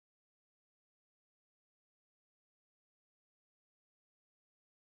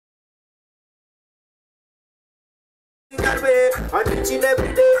that way, and each and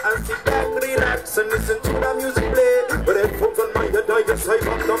every day, and sit back, relax, and listen to the music play. But headphones on my head, I just hype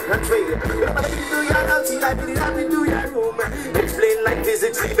up, don't can play. But if you do your house, I be happy to your room. Explain like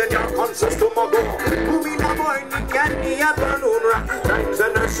physics, even your conscious tomorrow. Move in the morning, can be afternoon. Times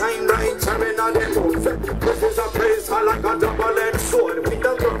and I shine bright, shining on the moon. This is a praise, I like a double-edged sword. With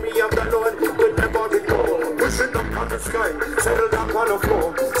the glory of the Lord, we'll never be gone. Pushing up on the sky, settle down on the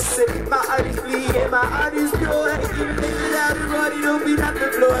floor. Say my heart is bleeding, my heart is pure. Everybody don't beat up the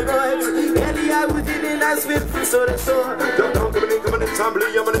floor, boys. Kelly, I was in and I spit from soul to soul. Don't talk to me, come on and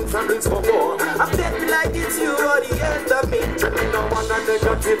trembling, I'm in trembling for more. I'm dead like it's you or the end of me. No one and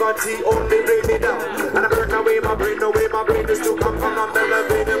negativity only bring me down. And I burn away my brain is to come from. I'm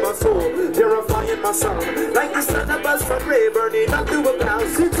elevating my soul, purifying my sound. Like the sun above from ray, burning up to a cloud.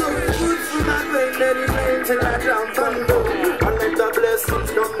 It's so good for my brain, let it rain till I drown from low. And let the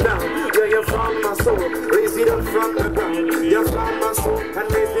blessings come down. Yeah, you found my soul, raise it up from the ground. You found my soul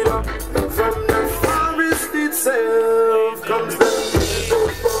and raise it up from the forest itself. Comes the people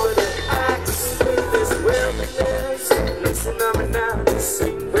for the axe in this wilderness. Listen up and now,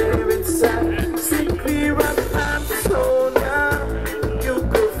 sing where it's at. Sing clear up and slow down. You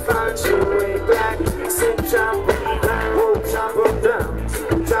could find your way back. Sing chop them down, oh chop them down,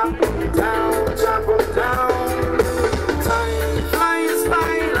 chop them down, chop them down. Time flies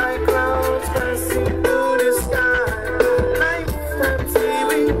by like clouds passing through the sky. Lifetimes here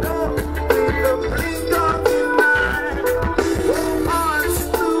we go with a blink of your eye. Go on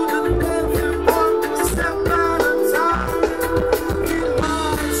through the desert, one step at a time. Get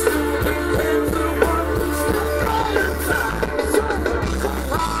lost through the desert, one step at a time.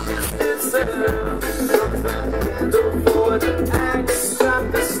 It's a the border axe, drop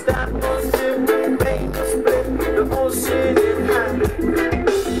the stop on different pages, split the ocean in half.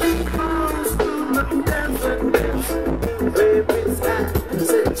 Falls through the desert, where it's at.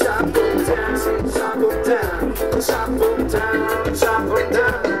 Say chop them down, chop them down, chop them down, chop them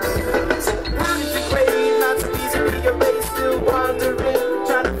down. Say how did you play? Not so easy to be erased, still wandering,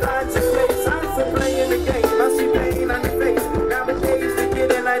 trying to find your place. I'm still playing the game, I see pain on your face. Nowadays they're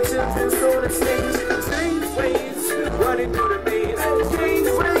getting like children, so they strange ways, running through the maze. Strange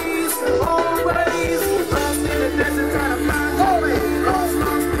ways, always lost in the desert, trying to find your way. Lost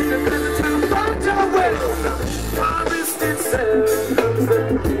in the desert, trying to find your way. Forest itself comes the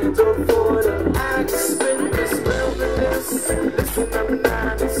angel for the axe in this wilderness. Listen up and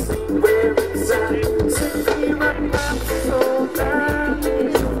now to see where it's at. Sit here and not so down.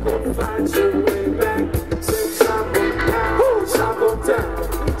 You will find your way back. Say chop them down, chop them down,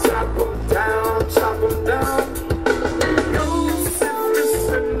 chop them down, chop them down.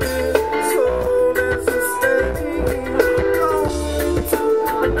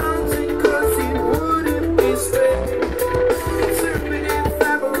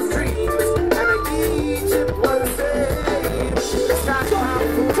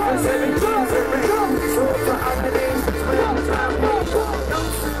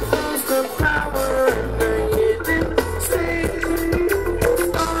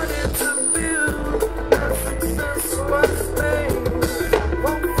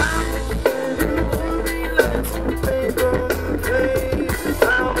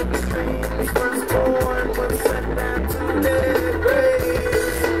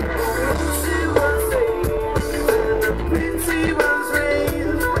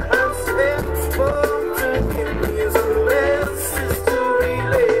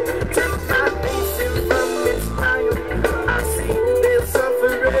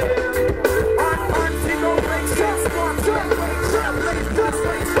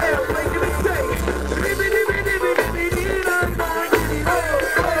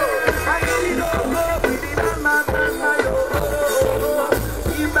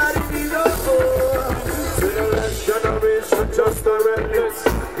 Just a remnants,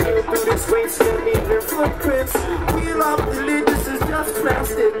 feel through this waste and leaving footprints. Peel off the lid, this is just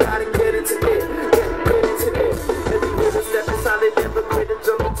plastic. Gotta get into it, get into it. Everywhere we step is solid, never quit and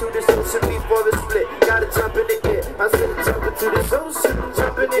jump into this ocean before the split. Gotta jump in the air, I said jump into this ocean,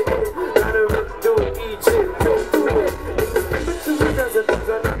 jump in the air. Gotta do it, Egypt, go do it. To me, doesn't things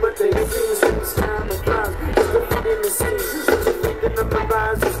are not what they seem. Since time and clouds, it's the feet in the sea. What you thinking of my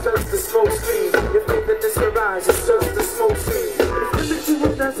rise, it's just a smoke screen. Your faith in this mirage, it's just a smoke screen.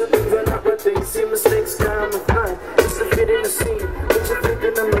 Doesn't mean they're not what they see. Mistakes come